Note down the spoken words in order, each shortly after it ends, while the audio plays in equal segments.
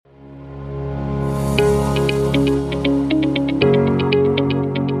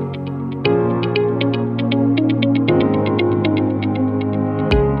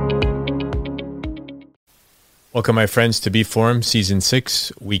Welcome, my friends, to Be Forum, Season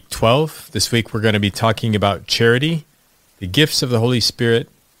 6, Week 12. This week we're going to be talking about charity, the gifts of the Holy Spirit,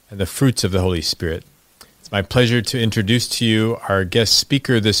 and the fruits of the Holy Spirit. It's my pleasure to introduce to you our guest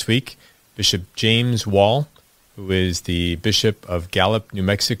speaker this week, Bishop James Wall, who is the Bishop of Gallup, New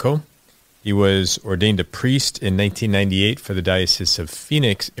Mexico. He was ordained a priest in 1998 for the Diocese of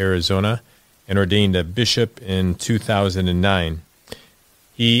Phoenix, Arizona, and ordained a bishop in 2009.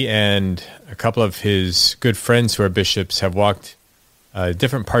 He and a couple of his good friends who are bishops have walked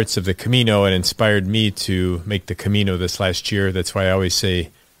different parts of the Camino and inspired me to make the Camino this last year. That's why I always say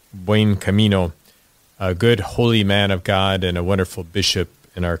Buen Camino, a good holy man of God and a wonderful bishop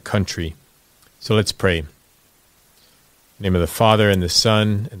in our country. So let's pray. In the name of the Father, and the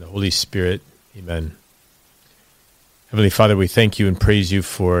Son, and the Holy Spirit. Amen. Heavenly Father, we thank you and praise you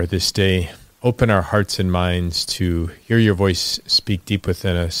for this day. Open our hearts and minds to hear your voice speak deep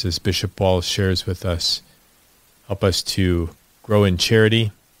within us as Bishop Wall shares with us. Help us to grow in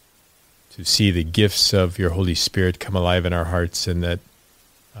charity, to see the gifts of your Holy Spirit come alive in our hearts, and that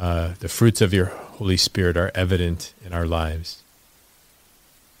the fruits of your Holy Spirit are evident in our lives.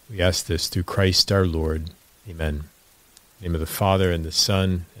 We ask this through Christ our Lord. Amen. In the name of the Father, and the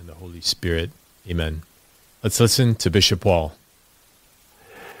Son, and the Holy Spirit. Amen. Let's listen to Bishop Wall.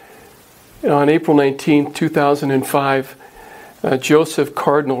 On April 19, 2005, Joseph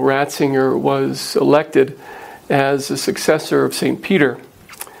Cardinal Ratzinger was elected as the successor of St. Peter.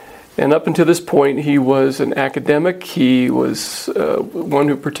 And up until this point, he was an academic. He was one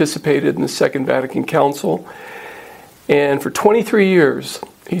who participated in the Second Vatican Council. And for 23 years,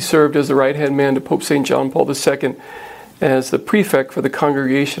 he served as the right-hand man to Pope St. John Paul II as the prefect for the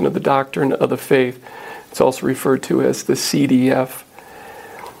Congregation of the Doctrine of the Faith. It's also referred to as the CDF.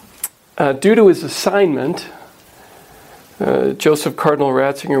 Due to his assignment, Joseph Cardinal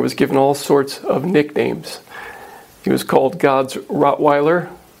Ratzinger was given all sorts of nicknames. He was called God's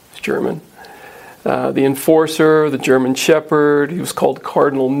Rottweiler, it's German, the Enforcer, the German Shepherd. He was called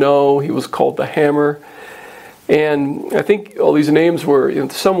Cardinal No. He was called the Hammer. And I think all these names were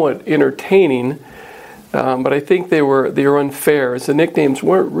somewhat entertaining, but I think they were unfair, as the nicknames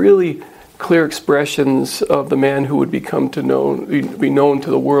weren't really clear expressions of the man who would be known to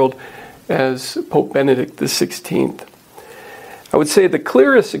the world as Pope Benedict XVI. I would say the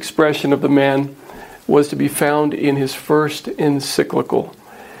clearest expression of the man was to be found in his first encyclical,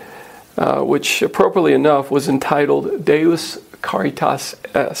 which appropriately enough was entitled Deus Caritas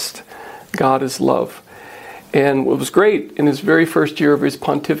Est, God is Love. And what was great, in his very first year of his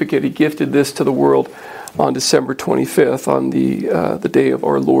pontificate, he gifted this to the world on December 25th, on the day of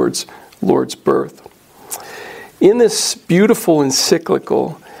our Lord's birth. In this beautiful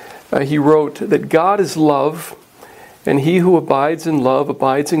encyclical, he wrote that God is love, and he who abides in love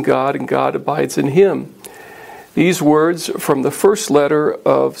abides in God, and God abides in him. These words from the first letter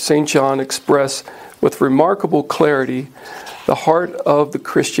of St. John express with remarkable clarity the heart of the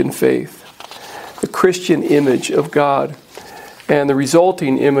Christian faith, the Christian image of God, and the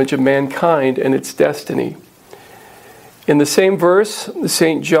resulting image of mankind and its destiny. In the same verse,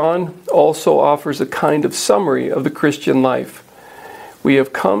 St. John also offers a kind of summary of the Christian life. We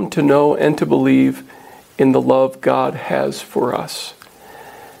have come to know and to believe in the love God has for us.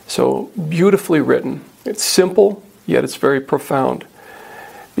 So beautifully written. It's simple, yet it's very profound,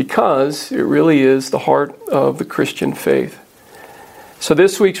 because it really is the heart of the Christian faith. So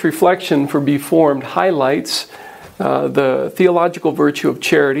this week's reflection for Be Formed highlights the theological virtue of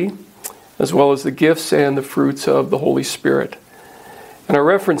charity, as well as the gifts and the fruits of the Holy Spirit. And our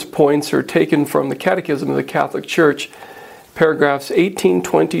reference points are taken from the Catechism of the Catholic Church, paragraphs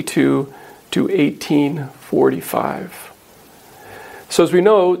 1822 to 1845. So as we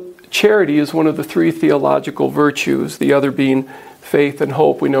know, charity is one of the three theological virtues, the other being faith and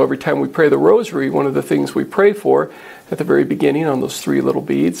hope. We know every time we pray the rosary, one of the things we pray for at the very beginning on those three little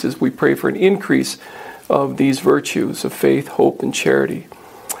beads is we pray for an increase of these virtues of faith, hope, and charity.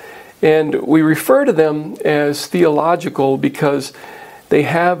 And we refer to them as theological because they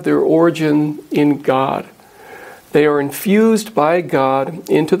have their origin in God. They are infused by God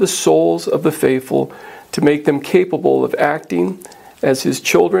into the souls of the faithful to make them capable of acting as His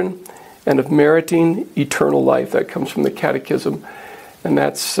children and of meriting eternal life. That comes from the Catechism, and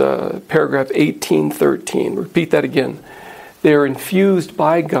that's paragraph 1813. Repeat that again. They are infused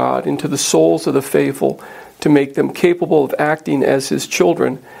by God into the souls of the faithful to make them capable of acting as His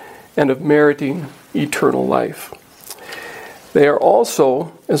children and of meriting eternal life. They are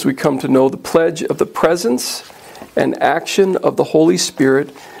also, as we come to know, the pledge of the presence and action of the Holy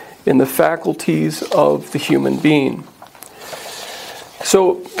Spirit in the faculties of the human being.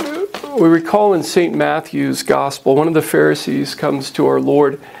 So We recall in St. Matthew's Gospel, one of the Pharisees comes to our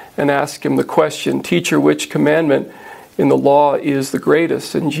Lord and asks him the question, "Teacher, which commandment in the law is the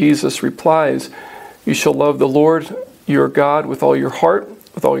greatest?" And Jesus replies, "You shall love the Lord your God with all your heart,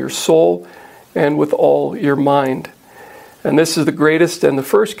 with all your soul, and with all your mind. And this is the greatest and the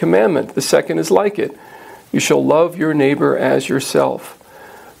first commandment. The second is like it. You shall love your neighbor as yourself.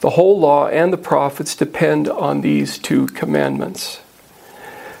 The whole law and the prophets depend on these two commandments."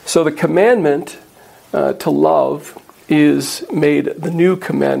 So the commandment to love is made the new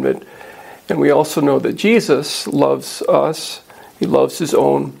commandment. And we also know that Jesus loves us. He loves his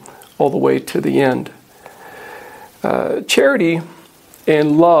own all the way to the end. Charity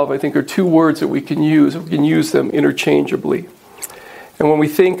and love, I think, are two words that we can use. We can use them interchangeably. And when we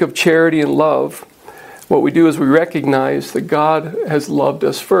think of charity and love, what we do is we recognize that God has loved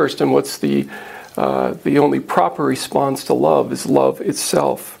us first. And what's the only proper response to love is love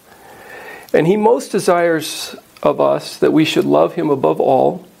itself. And he most desires of us that we should love him above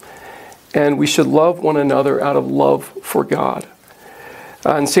all, and we should love one another out of love for God.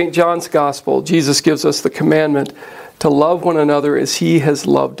 In St. John's Gospel, Jesus gives us the commandment to love one another as he has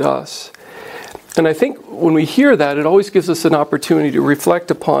loved us. And I think when we hear that, it always gives us an opportunity to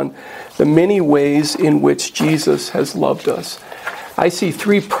reflect upon the many ways in which Jesus has loved us. I see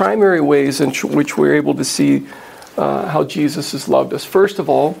three primary ways in which we're able to see how Jesus has loved us. First of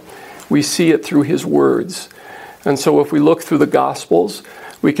all, we see it through his words. And so if we look through the Gospels,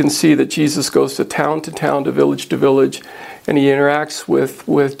 we can see that Jesus goes to town, to village, and he interacts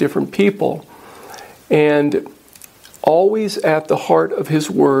with different people. And always at the heart of his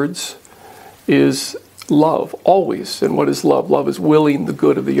words is love, always. And what is love? Love is willing the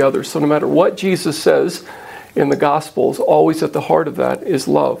good of the other. So no matter what Jesus says in the Gospels, always at the heart of that is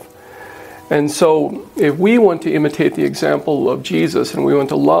love. And so if we want to imitate the example of Jesus and we want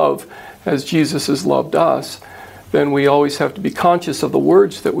to love as Jesus has loved us, then we always have to be conscious of the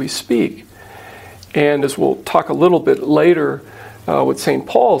words that we speak. And as we'll talk a little bit later, what St.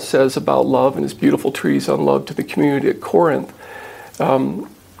 Paul says about love in his beautiful treatise on love to the community at Corinth,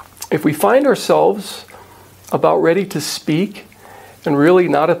 if we find ourselves about ready to speak and really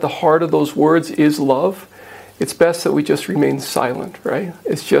not at the heart of those words is love, it's best that we just remain silent, right?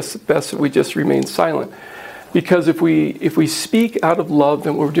 It's just best that we just remain silent. Because if we speak out of love,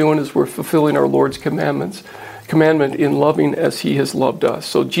 then what we're doing is we're fulfilling our Lord's commandment in loving as he has loved us.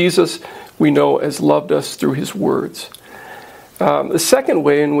 So Jesus, we know, has loved us through his words. The second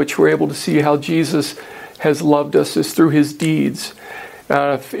way in which we're able to see how Jesus has loved us is through his deeds.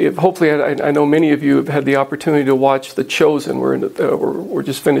 Hopefully, I know many of you have had the opportunity to watch The Chosen. We're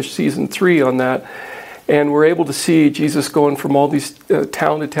just finished season 3 on that. And we're able to see Jesus going from all these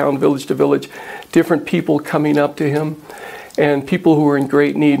town to town, village to village, different people coming up to him, and people who were in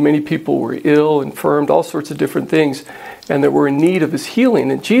great need. Many people were ill, infirmed, all sorts of different things, and that were in need of his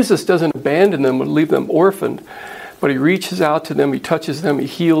healing. And Jesus doesn't abandon them or leave them orphaned, but he reaches out to them, he touches them, he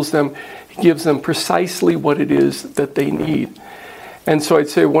heals them, he gives them precisely what it is that they need. And so I'd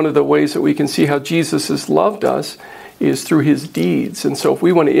say one of the ways that we can see how Jesus has loved us is through his deeds. And so if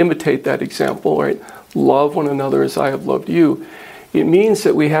we want to imitate that example, right, love one another as I have loved you, it means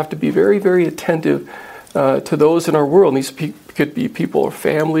that we have to be very, very attentive to those in our world. And these could be people or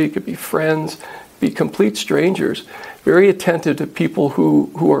family, it could be friends, be complete strangers. Very attentive to people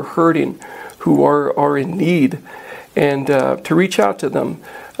who are hurting, who are in need, and to reach out to them,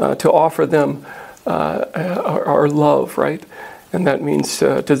 to offer them our love, right? And that means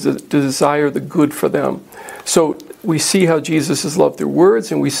to desire the good for them. So we see how Jesus is loved through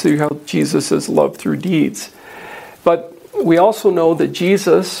words, and we see how Jesus is loved through deeds. But we also know that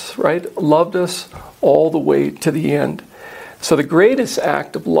Jesus, right, loved us all the way to the end. So the greatest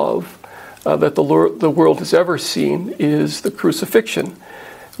act of love that the world has ever seen is the crucifixion.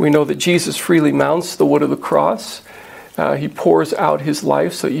 We know that Jesus freely mounts the wood of the cross. He pours out his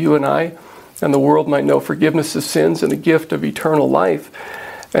life so you and I and the world might know forgiveness of sins and the gift of eternal life.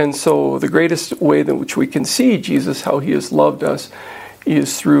 And so the greatest way in which we can see Jesus, how he has loved us,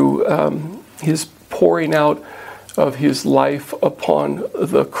 is through his pouring out of his life upon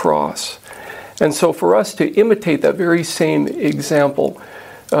the cross. And so for us to imitate that very same example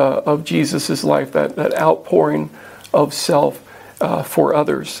of Jesus' life, that outpouring of self for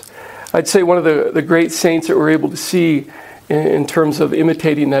others. I'd say one of the great saints that we're able to see in terms of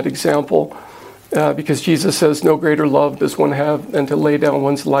imitating that example, because Jesus says, no greater love does one have than to lay down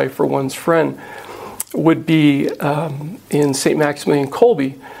one's life for one's friend, would be in St. Maximilian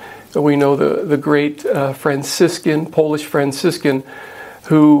Kolbe. We know the great Polish Franciscan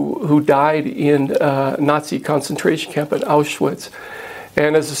who died in Nazi concentration camp at Auschwitz.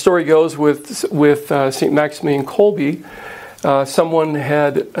 And as the story goes with St. Maximilian Kolbe, someone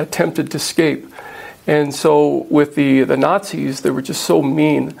had attempted to escape. And so with the Nazis, they were just so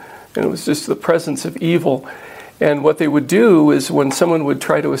mean, and it was just the presence of evil. And what they would do is when someone would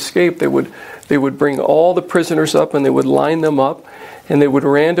try to escape, they would bring all the prisoners up and they would line them up, and they would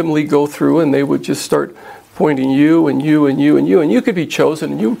randomly go through and they would just start pointing you and you and you and you, and you could be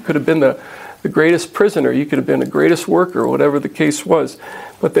chosen, and you could have been the greatest prisoner, you could have been the greatest worker, whatever the case was.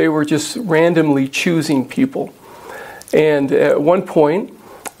 But they were just randomly choosing people. And at one point,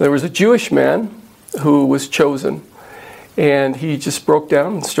 there was a Jewish man who was chosen, and he just broke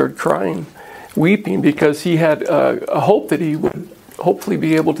down and started crying, weeping, because he had a hope that he would hopefully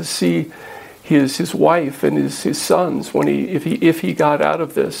be able to see his wife and his sons if he got out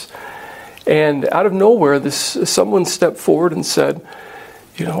of this. And out of nowhere, someone stepped forward and said,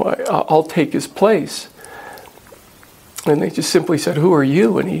 I'll take his place. And they just simply said, "Who are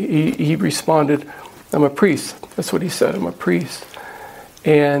you?" And he responded, "I'm a priest." That's what he said, "I'm a priest."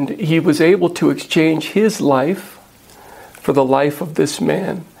 And he was able to exchange his life for the life of this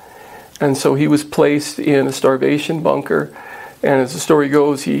man. And so he was placed in a starvation bunker. And as the story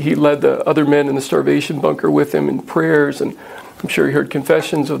goes, he led the other men in the starvation bunker with him in prayers. And I'm sure he heard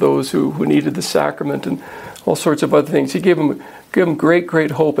confessions of those who needed the sacrament and all sorts of other things. He gave them great,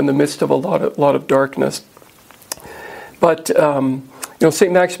 great hope in the midst of a lot of darkness. But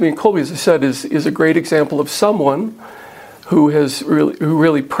St. Maximilian Kolbe, as I said, is a great example of someone who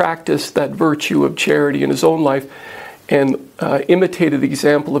really practiced that virtue of charity in his own life and imitated the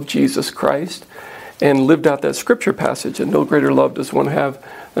example of Jesus Christ and lived out that scripture passage. And no greater love does one have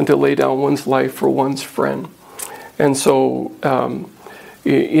than to lay down one's life for one's friend. And so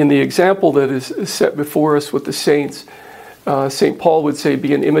in the example that is set before us with the saints, St. Paul would say,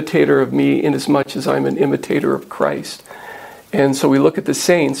 "Be an imitator of me inasmuch as I'm an imitator of Christ." And so we look at the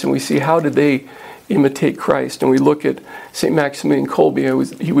saints and we see how did they imitate Christ. And we look at St. Maximilian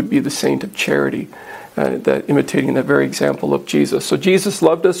Kolbe, he would be the saint of charity, that imitating that very example of Jesus. So Jesus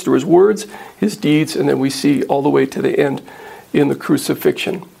loved us through his words, his deeds, and then we see all the way to the end in the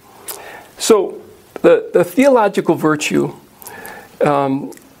crucifixion. So the theological virtue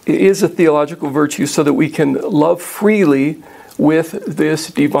is a theological virtue so that we can love freely with this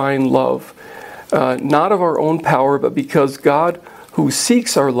divine love. Not of our own power, but because God, who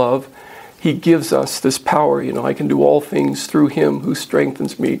seeks our love, he gives us this power. I can do all things through him who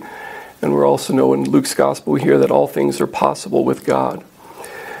strengthens me. And we also know in Luke's gospel here that all things are possible with God.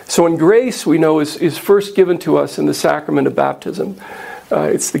 So in grace, we know, is first given to us in the sacrament of baptism.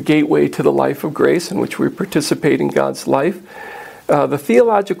 It's the gateway to the life of grace in which we participate in God's life. The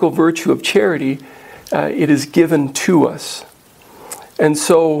theological virtue of charity, it is given to us. And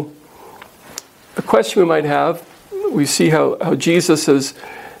so a question we might have, we see how Jesus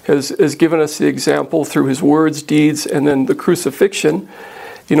has given us the example through his words, deeds, and then the crucifixion.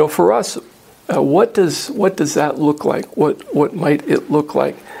 For us, what does that look like? What might it look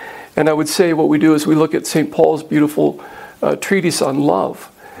like? And I would say what we do is we look at St. Paul's beautiful treatise on love,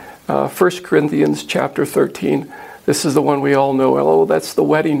 1 Corinthians chapter 13. This is the one we all know. Oh, that's the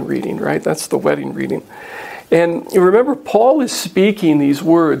wedding reading, right? That's the wedding reading. And remember, Paul is speaking these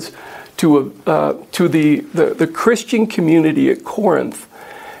words to the Christian community at Corinth.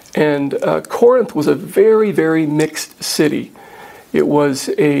 And Corinth was a very, very mixed city. It was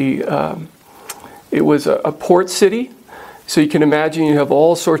a port city. So you can imagine you have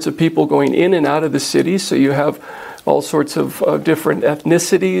all sorts of people going in and out of the city. So you have all sorts of different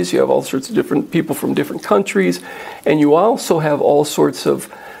ethnicities. You have all sorts of different people from different countries. And you also have all sorts of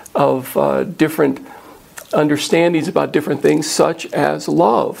different understandings about different things, such as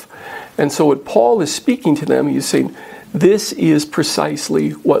love. And so what Paul is speaking to them, he's saying, this is precisely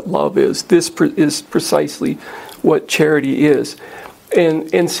what love is. This is precisely what charity is.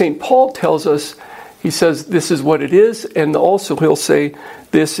 And St. Paul tells us, he says, this is what it is, and also he'll say,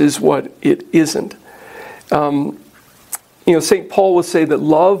 this is what it isn't. St. Paul will say that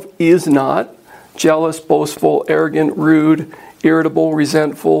love is not jealous, boastful, arrogant, rude, irritable,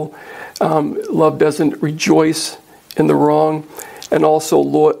 resentful. Love doesn't rejoice in the wrong. And also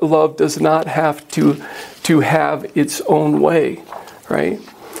love does not have to have its own way, right?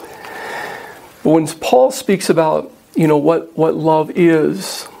 But when Paul speaks about, what love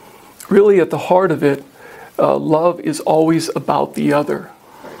is, really at the heart of it, love is always about the other.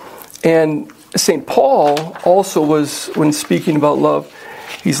 And St. Paul also was, when speaking about love,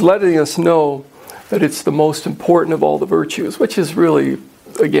 he's letting us know that it's the most important of all the virtues, which is really,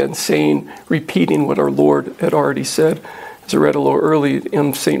 again, repeating what our Lord had already said, as I read a little early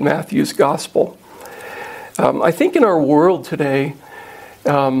in St. Matthew's Gospel. I think in our world today,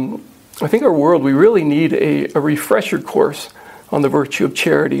 I think our world, we really need a refresher course on the virtue of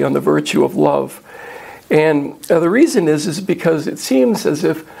charity, on the virtue of love. And the reason is because it seems as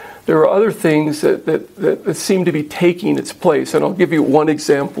if there are other things that seem to be taking its place. And I'll give you one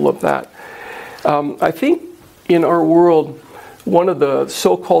example of that. I think in our world, one of the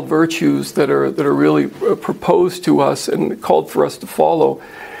so-called virtues that are really proposed to us and called for us to follow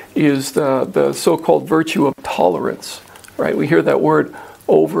is the so-called virtue of tolerance. Right? We hear that word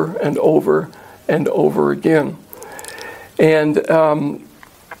over and over and over again. And,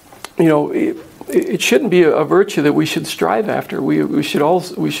 it shouldn't be a virtue that we should strive after. We should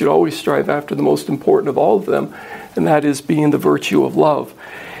always strive after the most important of all of them, and that is being the virtue of love.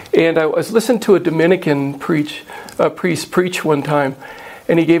 And I was listening to a Dominican priest preach one time,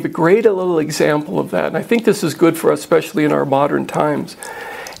 and he gave a great little example of that. And I think this is good for us, especially in our modern times.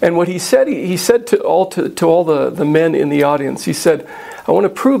 And what he said to all the men in the audience, he said, I want to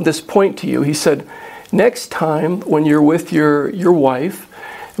prove this point to you. He said, next time when you're with your wife,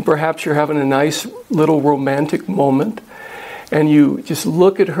 and perhaps you're having a nice little romantic moment, and you just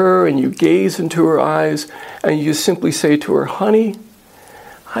look at her and you gaze into her eyes, and you just simply say to her, honey,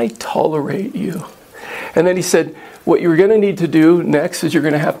 I tolerate you. And then he said, what you're going to need to do next is you're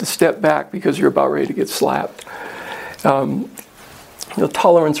going to have to step back because you're about ready to get slapped.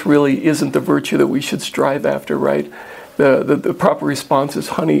 Tolerance really isn't the virtue that we should strive after, right? The proper response is,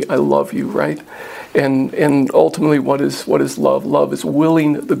 honey, I love you, right? And ultimately, what is love? Love is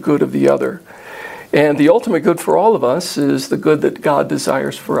willing the good of the other. And the ultimate good for all of us is the good that God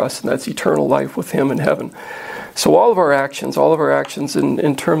desires for us, and that's eternal life with Him in heaven. So all of our actions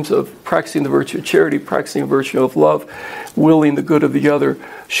in terms of practicing the virtue of charity, practicing the virtue of love, willing the good of the other,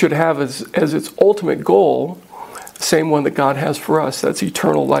 should have as its ultimate goal the same one that God has for us. That's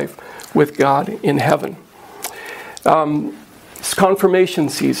eternal life with God in heaven. It's confirmation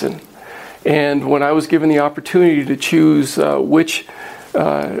season. And when I was given the opportunity to choose which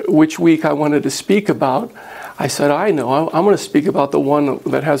week I wanted to speak about, I said, I know, I'm going to speak about the one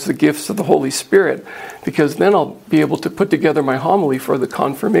that has the gifts of the Holy Spirit, because then I'll be able to put together my homily for the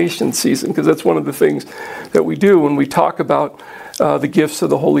confirmation season, because that's one of the things that we do when we talk about the gifts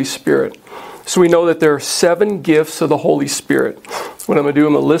of the Holy Spirit. So we know that there are 7 gifts of the Holy Spirit. What I'm going to do,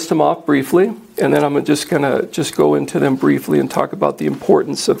 I'm going to list them off briefly, and then I'm just going to go into them briefly and talk about the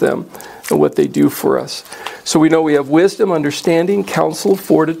importance of them and what they do for us. So we know we have wisdom, understanding, counsel,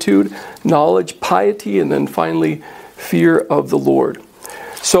 fortitude, knowledge, piety, and then finally, fear of the Lord.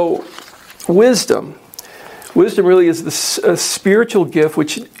 So wisdom really is a spiritual gift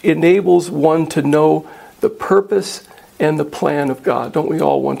which enables one to know the purpose and the plan of God. Don't we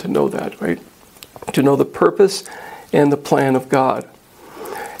all want to know that, right? To know the purpose and the plan of God.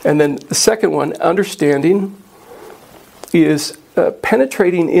 And then the second one, understanding, is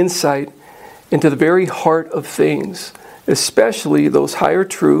penetrating insight into the very heart of things, especially those higher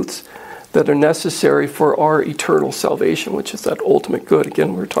truths that are necessary for our eternal salvation, which is that ultimate good,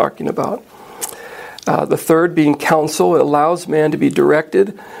 again, we're talking about. The third being counsel. It allows man to be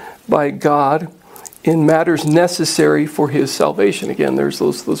directed by God in matters necessary for his salvation. Again, there's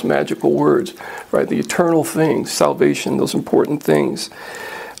those magical words, right? The eternal things, salvation, those important things.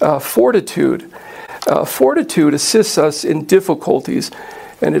 Fortitude. Fortitude assists us in difficulties,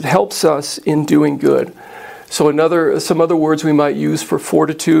 and it helps us in doing good. So some other words we might use for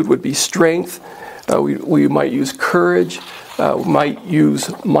fortitude would be strength. We might use courage. We might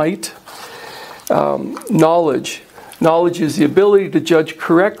use might. Knowledge. Knowledge is the ability to judge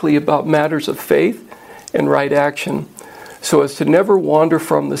correctly about matters of faith and right action, so as to never wander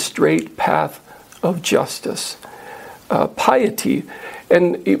from the straight path of justice. Piety.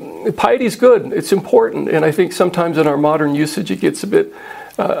 And piety is good. It's important. And I think sometimes in our modern usage it gets a bit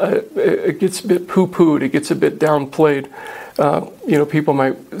poo-pooed. It gets a bit downplayed. People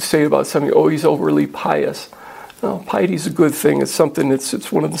might say about something, oh, he's overly pious. No, piety is a good thing. It's something.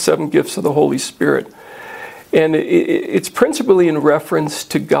 It's one of the 7 gifts of the Holy Spirit. And it's principally in reference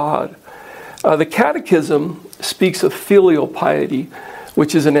to God. The Catechism speaks of filial piety,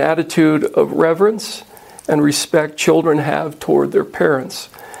 which is an attitude of reverence and respect children have toward their parents.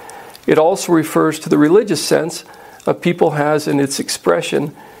 It also refers to the religious sense a people has in its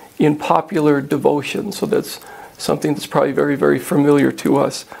expression in popular devotion. So that's something that's probably very, very familiar to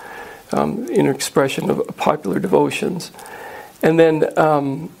us, in expression of popular devotions. And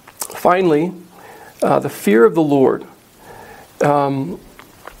then finally, the fear of the Lord.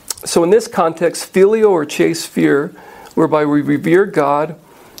 So in this context, filial or chaste fear, whereby we revere God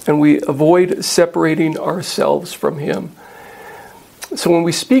and we avoid separating ourselves from Him. So when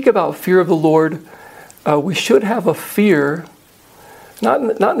we speak about fear of the Lord, we should have a fear not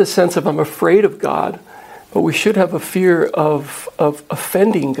in the sense of I'm afraid of God, but we should have a fear of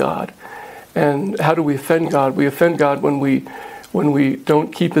offending God. And how do we offend God? We offend God when we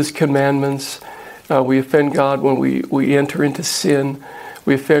don't keep His commandments. We offend God when we enter into sin.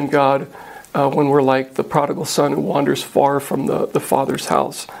 We offend God when we're like the prodigal son who wanders far from the Father's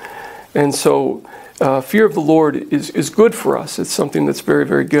house. And so fear of the Lord is good for us. It's something that's very,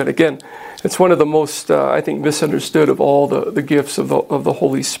 very good. Again, it's one of the most, I think, misunderstood of all the gifts of the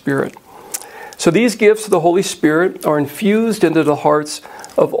Holy Spirit. So these gifts of the Holy Spirit are infused into the hearts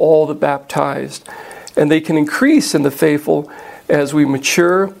of all the baptized. And they can increase in the faithful as we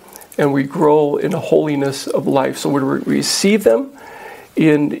mature and we grow in a holiness of life. So we receive them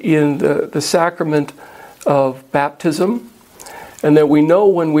in the sacrament of baptism. And that we know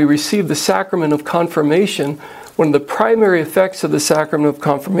when we receive the sacrament of confirmation, one of the primary effects of the sacrament of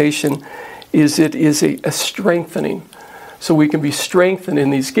confirmation is it is a strengthening. So we can be strengthened in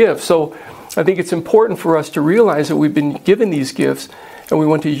these gifts. So I think it's important for us to realize that we've been given these gifts and we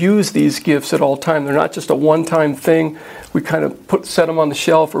want to use these gifts at all time. They're not just a one-time thing. We kind of set them on the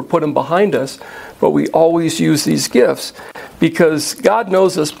shelf or put them behind us, but we always use these gifts because God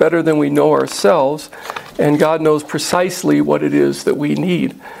knows us better than we know ourselves, and God knows precisely what it is that we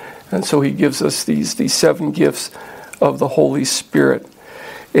need. And so He gives us these 7 gifts of the Holy Spirit.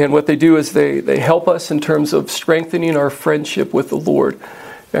 And what they do is they help us in terms of strengthening our friendship with the Lord.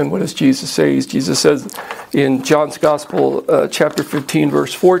 And what does Jesus say? Jesus says in John's Gospel, chapter 15,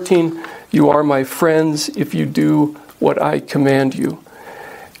 verse 14, "You are my friends if you do what I command you."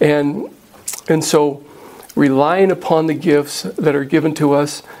 And so relying upon the gifts that are given to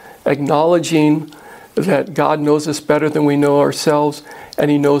us, acknowledging that God knows us better than we know ourselves, and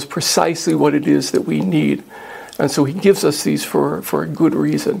He knows precisely what it is that we need. And so He gives us these for a good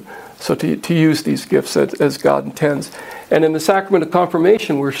reason. So to use these gifts as God intends. And in the sacrament of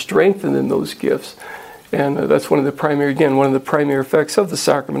confirmation, we're strengthened in those gifts. And that's one of the primary effects of the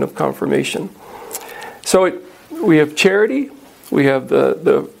sacrament of confirmation. So we have charity, we have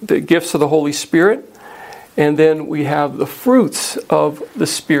the gifts of the Holy Spirit, and then we have the fruits of the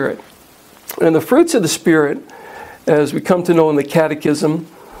Spirit. And the fruits of the Spirit, as we come to know in the Catechism,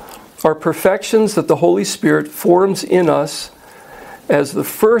 are perfections that the Holy Spirit forms in us as the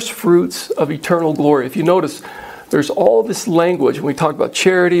first fruits of eternal glory. If you notice, there's all this language when we talk about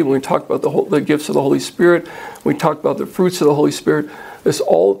charity, when we talk about the gifts of the Holy Spirit, when we talk about the fruits of the Holy Spirit, there's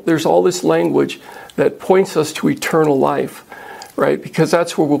all this language that points us to eternal life, right? Because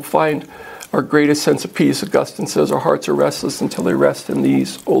that's where we'll find our greatest sense of peace. Augustine says, "Our hearts are restless until they rest in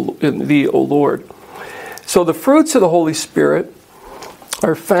Thee, O Lord." So the fruits of the Holy Spirit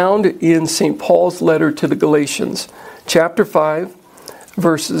are found in St. Paul's letter to the Galatians, chapter 5,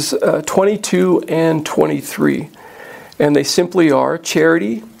 verses 22 and 23. And they simply are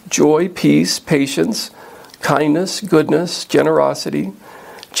charity, joy, peace, patience, kindness, goodness, generosity,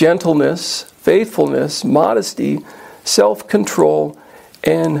 gentleness, faithfulness, modesty, self-control,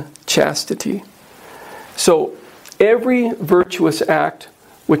 and chastity. So every virtuous act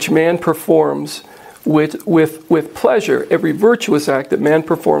which man performs with pleasure, every virtuous act that man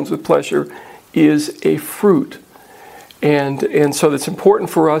performs with pleasure is a fruit. And so it's important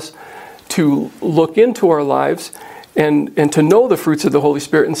for us to look into our lives and to know the fruits of the Holy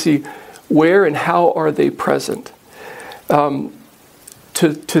Spirit and see where and how are they present.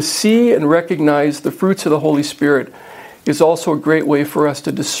 To see and recognize the fruits of the Holy Spirit is also a great way for us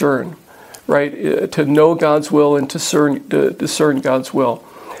to discern, right? To know God's will and to discern God's will.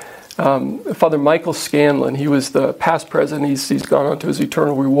 Father Michael Scanlon, he was the past president, he's gone on to his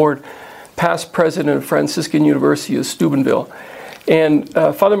eternal reward, past president of Franciscan University of Steubenville. And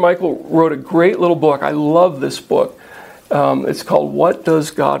Father Michael wrote a great little book. I love this book. It's called "What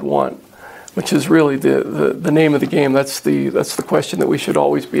Does God Want?" which is really the name of the game. That's the question that we should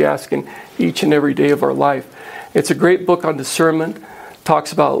always be asking each and every day of our life. It's a great book on discernment.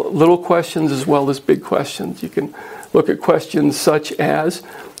 Talks about little questions as well as big questions. You can look at questions such as,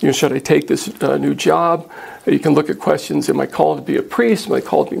 should I take this new job? You can look at questions, am I called to be a priest? Am I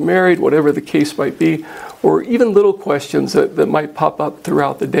called to be married? Whatever the case might be. Or even little questions that might pop up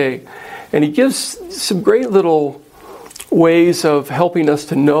throughout the day. And he gives some great little ways of helping us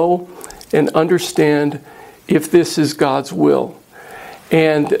to know and understand if this is God's will.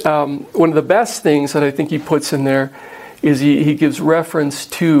 And one of the best things that I think he puts in there is he gives reference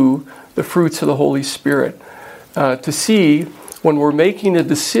to the fruits of the Holy Spirit. To see when we're making a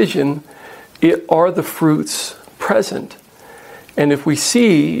decision, are the fruits present? And if we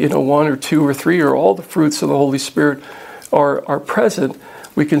see, one or two or three or all the fruits of the Holy Spirit are present,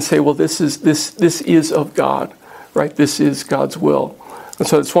 we can say, well, this is of God, right? This is God's will. And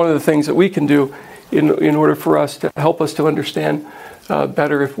so it's one of the things that we can do in order for us to help us to understand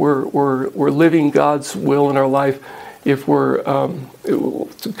better if we're living God's will in our life, if we're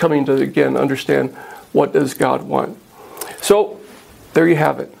coming to, again, understand what does God want. So there you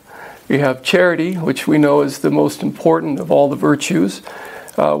have it. We have charity, which we know is the most important of all the virtues.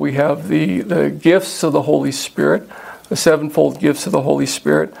 We have the gifts of the Holy Spirit, the sevenfold gifts of the Holy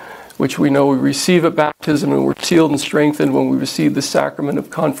Spirit, which we know we receive at baptism, and we're sealed and strengthened when we receive the sacrament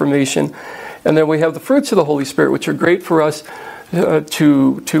of confirmation. And then we have the fruits of the Holy Spirit, which are great for us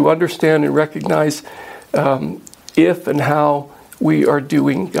to understand and recognize if and how we are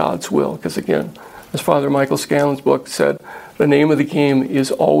doing God's will. Because again, as Father Michael Scanlon's book said, the name of the game is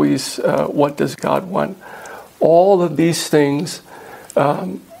always what does God want? All of these things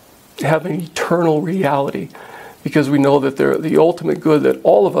have an eternal reality, because we know that they're the ultimate good that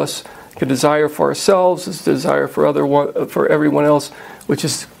all of us can desire for ourselves, is desire for everyone else, which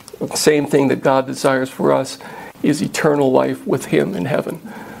is the same thing that God desires for us, is eternal life with Him in heaven.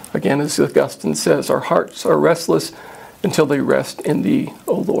 Again, as Augustine says, our hearts are restless until they rest in Thee,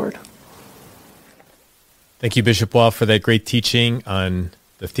 O Lord. Thank you, Bishop Wall, for that great teaching on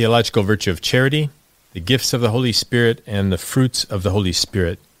the theological virtue of charity, the gifts of the Holy Spirit, and the fruits of the Holy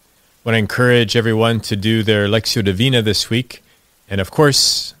Spirit. I want to encourage everyone to do their Lectio Divina this week. And of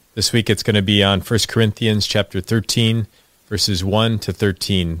course, this week it's going to be on 1 Corinthians chapter 13, verses 1 to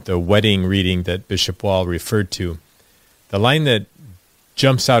 13, the wedding reading that Bishop Wall referred to. The line that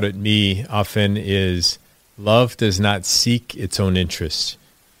jumps out at me often is, love does not seek its own interests.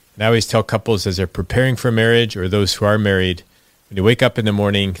 And I always tell couples as they're preparing for marriage, or those who are married, when you wake up in the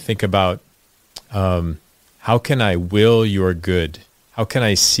morning, think about, how can I will your good? How can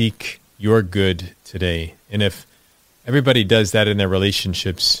I seek your good today? And if everybody does that in their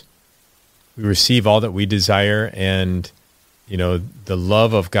relationships, we receive all that we desire, and the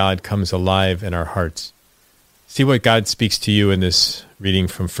love of God comes alive in our hearts. See what God speaks to you in this reading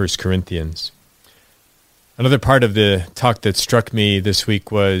from 1 Corinthians. Another part of the talk that struck me this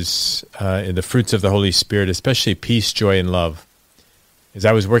week was in the fruits of the Holy Spirit, especially peace, joy, and love. As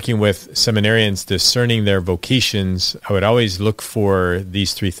I was working with seminarians discerning their vocations, I would always look for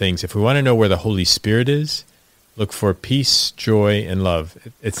these three things. If we want to know where the Holy Spirit is, look for peace, joy, and love.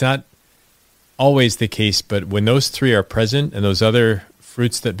 It's not always the case, but when those three are present and those other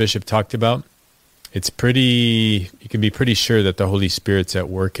fruits that Bishop talked about, you can be pretty sure that the Holy Spirit's at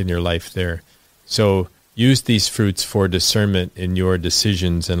work in your life there. So use these fruits for discernment in your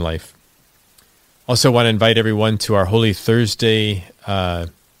decisions in life. Also want to invite everyone to our Holy Thursday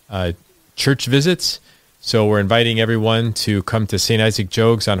church visits. So we're inviting everyone to come to St. Isaac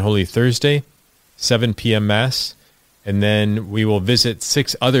Jogues on Holy Thursday, 7 p.m. Mass. And then we will visit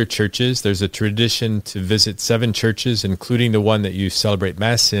 6 other churches. There's a tradition to visit 7 churches, including the one that you celebrate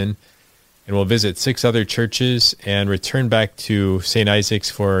Mass in. And we'll visit 6 other churches and return back to St. Isaac's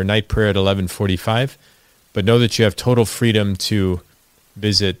for night prayer at 11:45. But know that you have total freedom to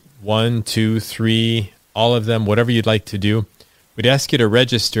visit 1, 2, 3, all of them, whatever you'd like to do. We'd ask you to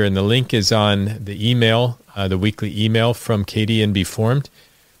register, and the link is on the email, the weekly email from Katie and Be Formed.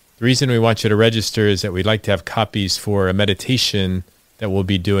 The reason we want you to register is that we'd like to have copies for a meditation that we'll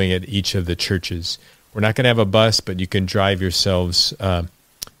be doing at each of the churches. We're not going to have a bus, but you can drive yourselves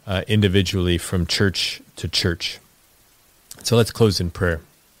individually from church to church. So let's close in prayer.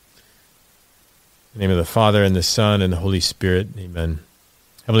 In the name of the Father, and the Son, and the Holy Spirit, amen.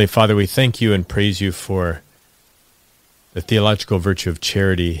 Heavenly Father, we thank you and praise you for the theological virtue of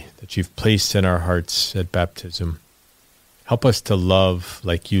charity that you've placed in our hearts at baptism. Help us to love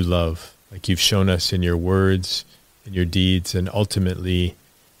like you love, like you've shown us in your words, in your deeds, and ultimately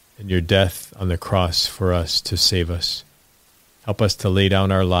in your death on the cross for us to save us. Help us to lay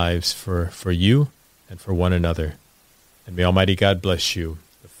down our lives for you and for one another. And may Almighty God bless you,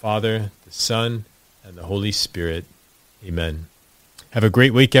 the Father, the Son, and the Holy Spirit. Amen. Have a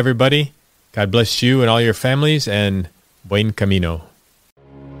great week, everybody. God bless you and all your families, and buen camino.